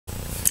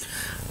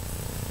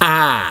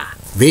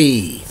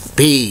RVBN,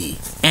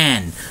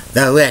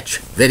 the Rich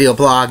Video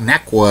Blog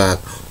Network,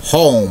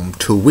 home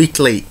to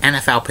weekly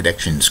NFL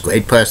predictions,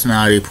 great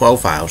personality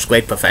profiles,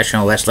 great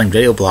professional wrestling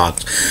video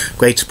blogs,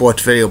 great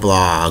sports video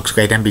blogs,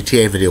 great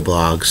MBTA video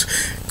blogs,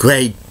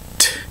 great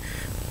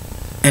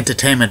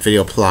entertainment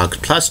video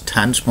blogs, plus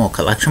tons more.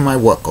 Collection of my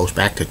work goes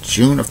back to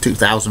June of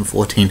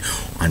 2014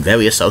 on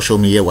various social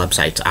media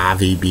websites.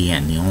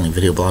 RVBN, the only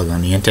video blog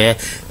on the internet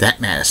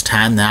that matters.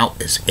 Time now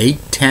is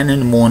 8:10 in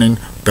the morning,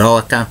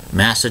 Billerica,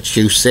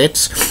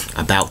 Massachusetts.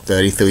 About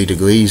 33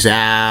 degrees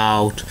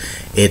out.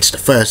 It's the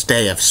first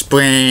day of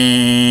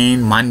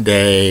spring,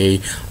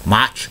 Monday,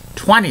 March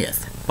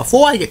 20th.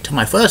 Before I get to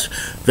my first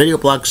video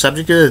blog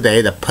subject of the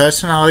day, the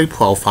personality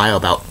profile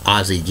about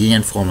Ozzie,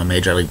 Gullen, former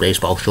Major League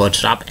Baseball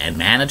shortstop and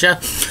manager.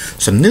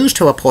 Some news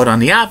to report on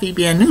the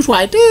RVBN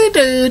Newswire.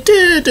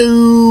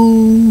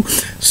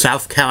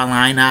 South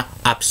Carolina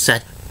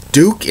upset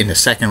Duke in the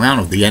second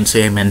round of the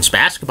NCAA men's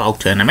basketball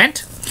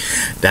tournament.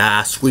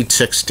 The Sweet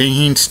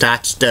 16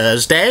 starts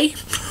Thursday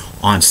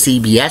on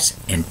CBS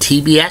and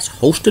TBS,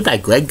 hosted by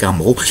Greg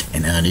Gumbel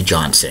and Ernie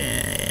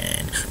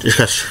Johnson.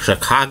 The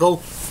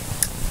Chicago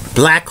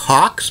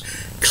Blackhawks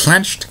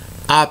clinched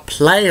a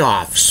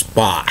playoff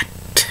spot.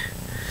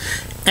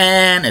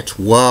 And it's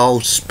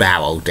World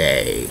Sparrow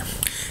Day.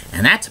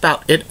 And that's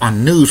about it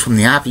on news from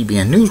the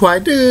RVBN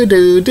Newswire.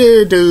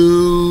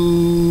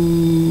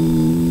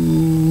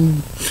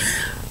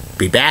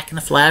 Be back in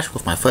a flash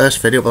with my first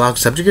video blog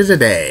subject of the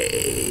day.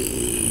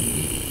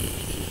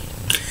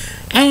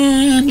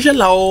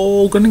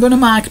 Angelo, gonna go to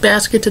Market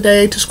Basket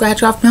today to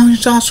scratch off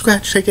millions of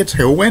scratch tickets.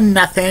 He'll win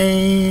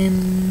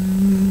nothing.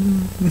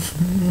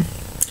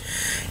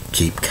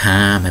 Keep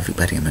calm,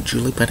 everybody. I'm a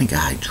Julie Bunny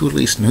guy.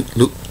 Julie's New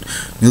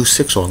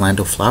 6,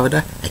 Orlando,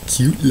 Florida. A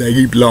cute,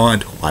 leggy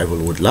blonde who I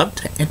would love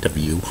to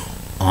interview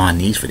on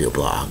these video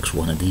blogs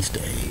one of these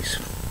days.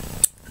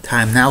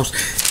 Time now's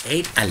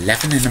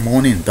 8:11 in the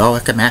morning in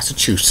Billerica,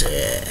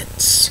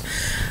 Massachusetts.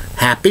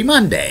 Happy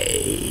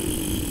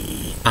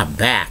Monday. I'm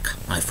back.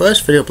 My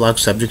first video blog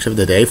subject of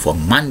the day for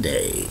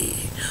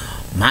Monday,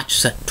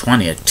 March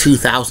 20th,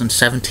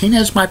 2017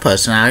 is my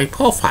personality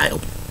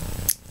profile.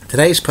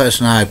 Today's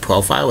personality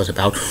profile is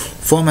about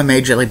former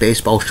Major League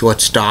Baseball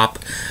shortstop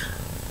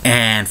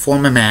and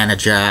former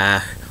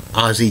manager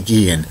Ozzie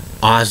Gullen.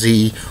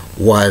 Ozzie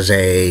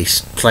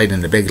played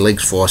in the big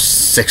leagues for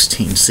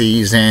 16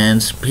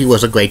 seasons. He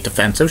was a great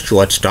defensive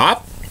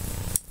shortstop.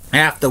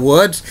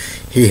 Afterwards,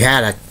 he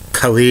had a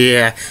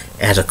career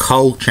as a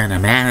coach and a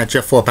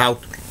manager for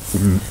about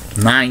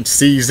 9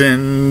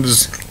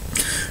 seasons,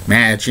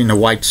 managing the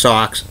White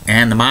Sox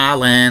and the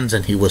Marlins,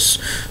 and he was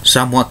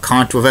somewhat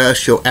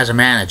controversial as a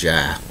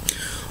manager.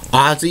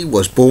 Ozzie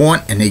was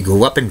born and he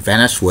grew up in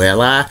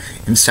Venezuela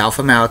in South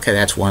America.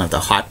 That's one of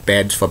the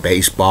hotbeds for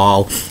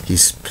baseball.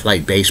 He's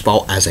played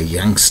baseball as a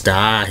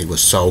youngster. He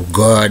was so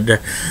good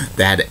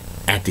that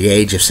at the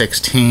age of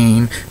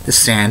 16, the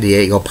San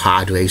Diego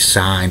Padres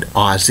signed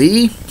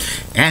Ozzie,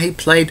 and he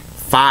played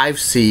 5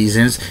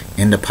 seasons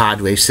in the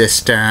Padres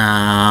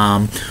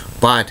system,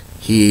 but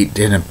he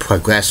didn't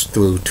progress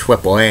through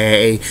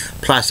AAA.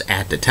 Plus,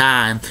 at the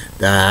time,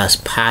 the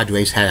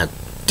Padres had a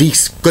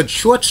good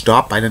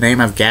shortstop by the name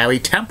of Gary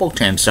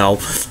Templeton, so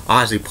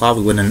Ozzie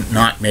probably would have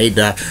not made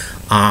the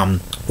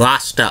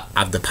roster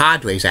of the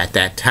Padres at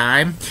that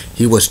time.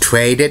 He was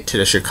traded to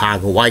the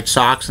Chicago White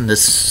Sox in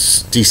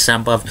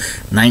December of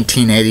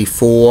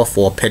 1984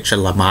 for pitcher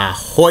Lamar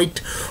Hoyt,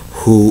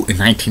 who in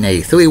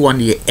 1983 won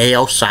the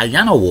AL Cy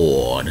Young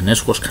Award. And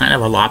this was kind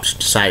of a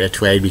lopsided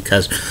trade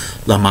because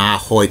Lamar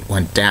Hoyt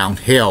went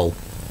downhill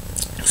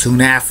soon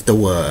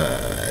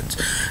afterwards.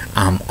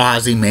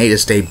 Ozzie made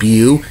his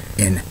debut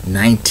in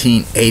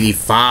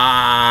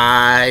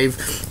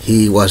 1985.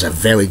 He was a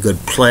very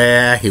good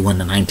player. He won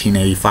the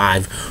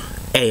 1985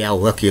 AL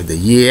Rookie of the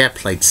Year,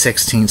 played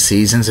 16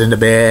 seasons in the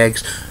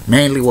bigs,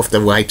 mainly with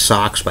the White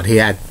Sox, but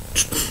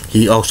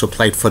he also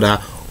played for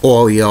the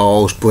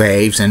Orioles,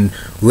 Braves, and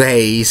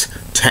Rays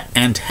to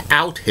end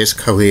out his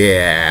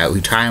career,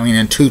 retiring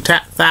in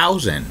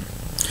 2000.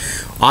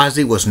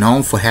 Ozzie was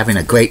known for having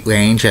a great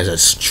range as a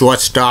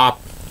shortstop.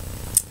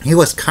 He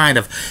was kind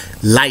of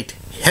light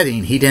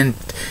hitting. He didn't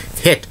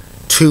hit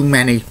too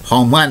many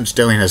home runs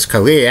during his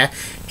career,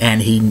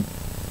 and he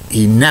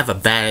never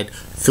batted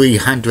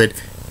 300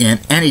 in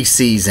any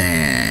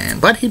season,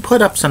 but he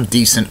put up some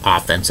decent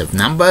offensive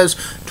numbers.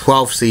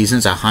 12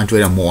 seasons,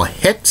 100 or more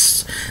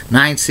hits.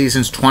 9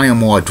 seasons, 20 or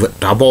more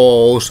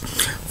doubles.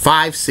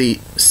 5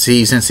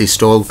 seasons, he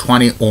stole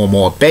 20 or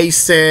more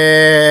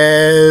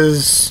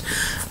bases.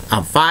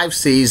 5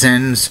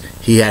 seasons,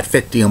 he had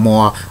 50 or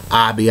more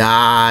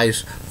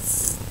RBIs.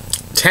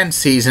 10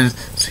 seasons,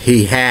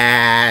 he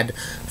had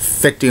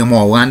 50 or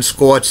more runs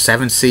scored.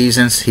 7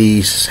 seasons,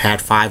 he's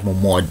had 5 or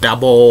more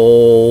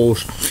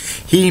doubles.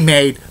 He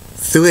made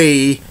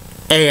 3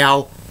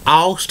 AL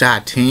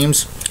All-Star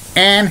teams,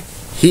 and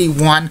he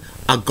won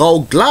a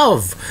Gold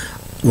Glove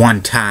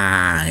one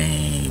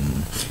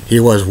time. He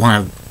was one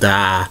of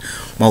the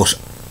most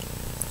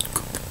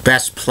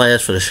best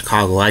players for the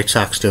Chicago White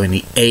Sox during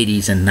the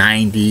 80s and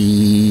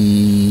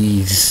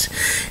 90s.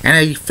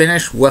 And he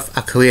finished with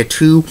a career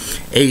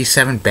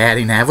 .287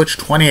 batting average,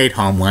 28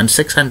 home runs,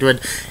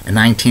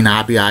 619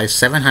 RBIs,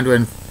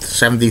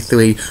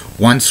 773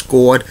 runs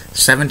scored,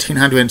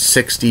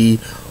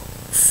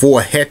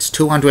 1,764 hits,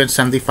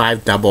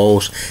 275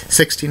 doubles,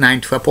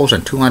 69 triples,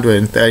 and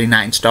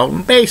 239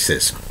 stolen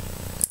bases.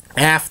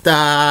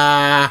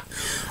 After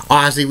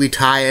Ozzie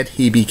retired,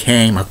 he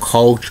became a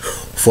coach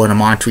for the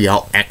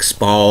Montreal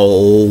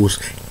Expos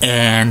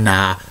and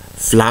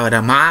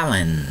Florida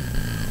Marlins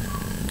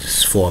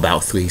for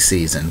about 3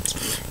 seasons.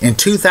 In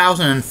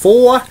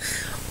 2004,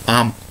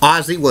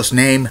 Ozzie was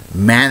named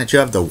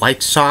manager of the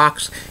White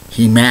Sox.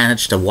 He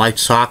managed the White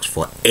Sox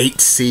for 8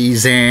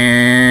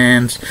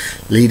 seasons,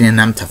 leading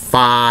them to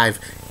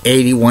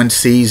 81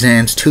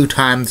 seasons. 2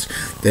 times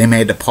they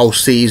made the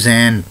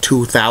postseason,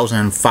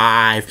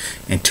 2005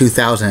 and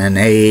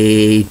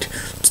 2008.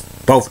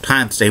 Both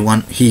times he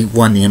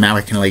won the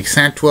American League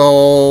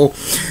Central.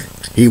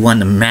 He won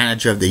the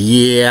Manager of the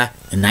Year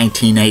in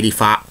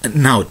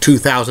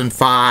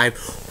 2005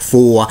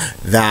 for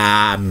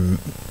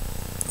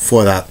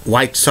the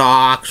White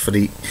Sox,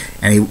 and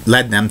he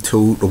led them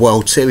to the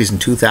World Series in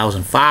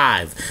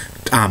 2005.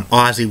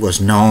 Ozzie was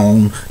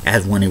known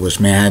as, when he was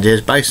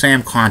manager, by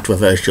some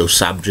controversial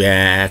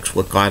subjects,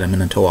 what got him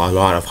into a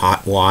lot of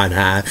hot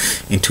water.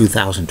 In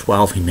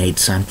 2012, he made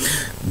some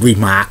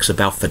remarks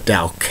about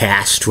Fidel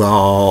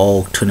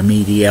Castro to the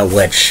media,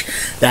 which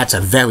that's a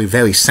very,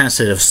 very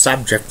sensitive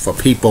subject for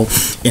people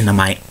in the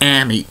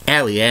Miami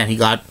area, and he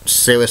got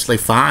seriously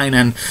fined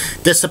and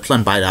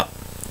disciplined by the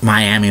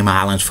Miami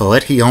Marlins for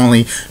it. He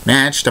only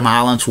managed the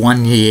Marlins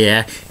 1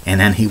 year, and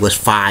then he was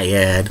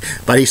fired,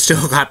 but he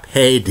still got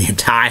paid the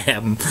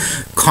entire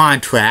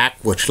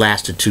contract, which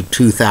lasted to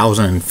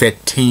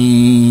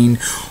 2015.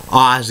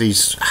 Ozzie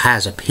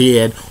has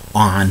appeared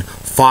on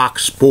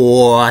Fox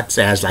Sports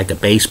as like a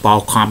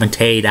baseball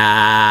commentator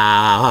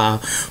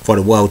for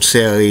the World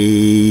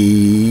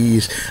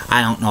Series.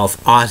 I don't know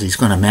if Ozzie's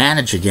going to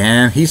manage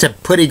again. He's a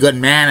pretty good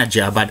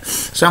manager, but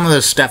some of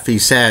the stuff he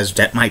says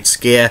that might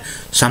scare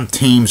some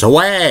teams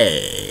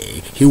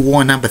away. He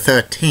wore number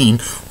 13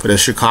 for the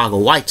Chicago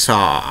White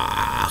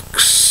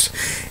Sox,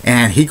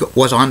 and he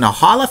was on the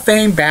Hall of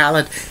Fame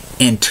ballot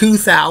in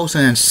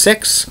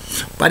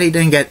 2006, but he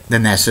didn't get the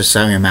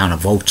necessary amount of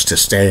votes to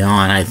stay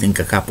on. I think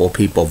a couple of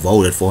people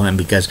voted for him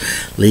because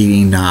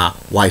leading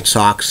White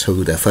Sox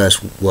to the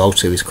first World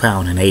Series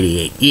crown in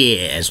 88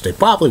 years. They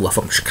probably were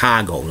from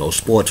Chicago, those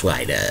sports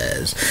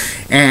writers.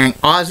 And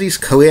Ozzie's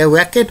career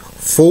record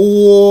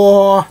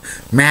for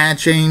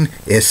managing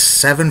is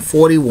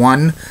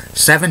 741,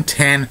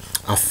 710,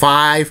 a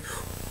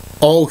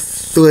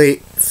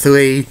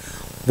 5.033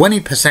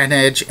 winning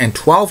percentage, and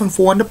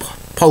 12-4 in the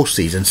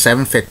postseason,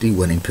 750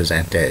 winning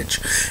percentage.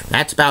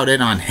 That's about it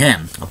on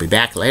him. I'll be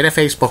back later.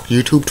 Facebook,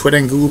 YouTube, Twitter,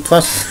 and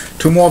Google+.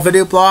 2 more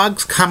video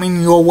blogs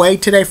coming your way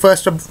today.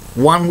 First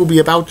one will be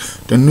about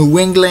the New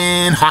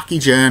England Hockey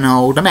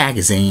Journal, the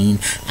magazine.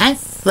 And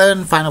third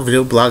and final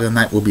video blog of the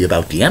night will be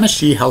about the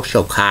MSG House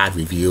Show card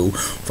review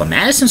for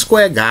Madison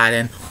Square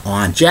Garden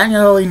on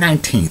January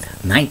 19th,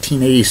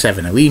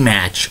 1987. A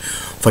rematch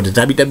for the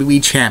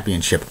WWE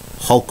Championship.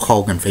 Hulk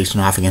Hogan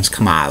facing off against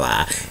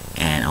Kamala.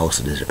 And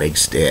also there's a big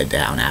stare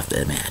down after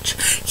the match.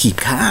 Keep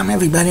calm,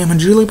 everybody. I'm a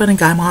Julie Benning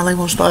guy. Marley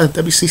will start at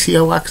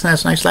WCCO Rocks.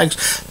 That's nice legs.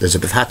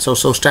 Elizabeth Hot, so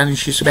stunning.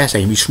 She's the best.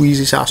 Amy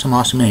Sweezy's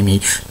awesome, Amy.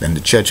 Then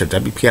the Church of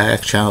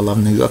WPIX Channel, Love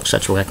New York.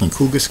 Such a wrecking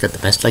Cougars. Got the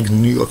best legs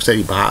in New York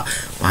City. Bar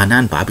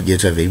none. Bobby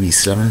gives her baby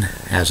Slim.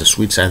 Has a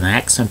sweet southern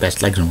accent.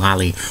 Best legs in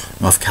Raleigh,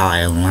 North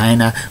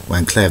Carolina.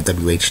 When Claire of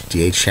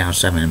WHDH Channel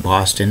 7 in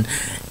Boston.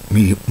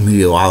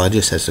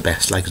 Meteorologist has the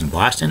best legs in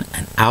Boston,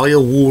 and Alia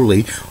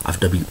Woolley of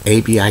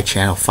WABI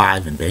Channel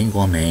 5 in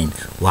Bangor, Maine,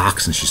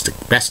 rocks, and she's the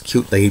best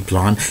cute lady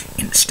blonde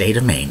in the state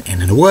of Maine.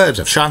 And in the words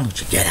of Sean,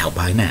 get out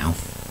by now.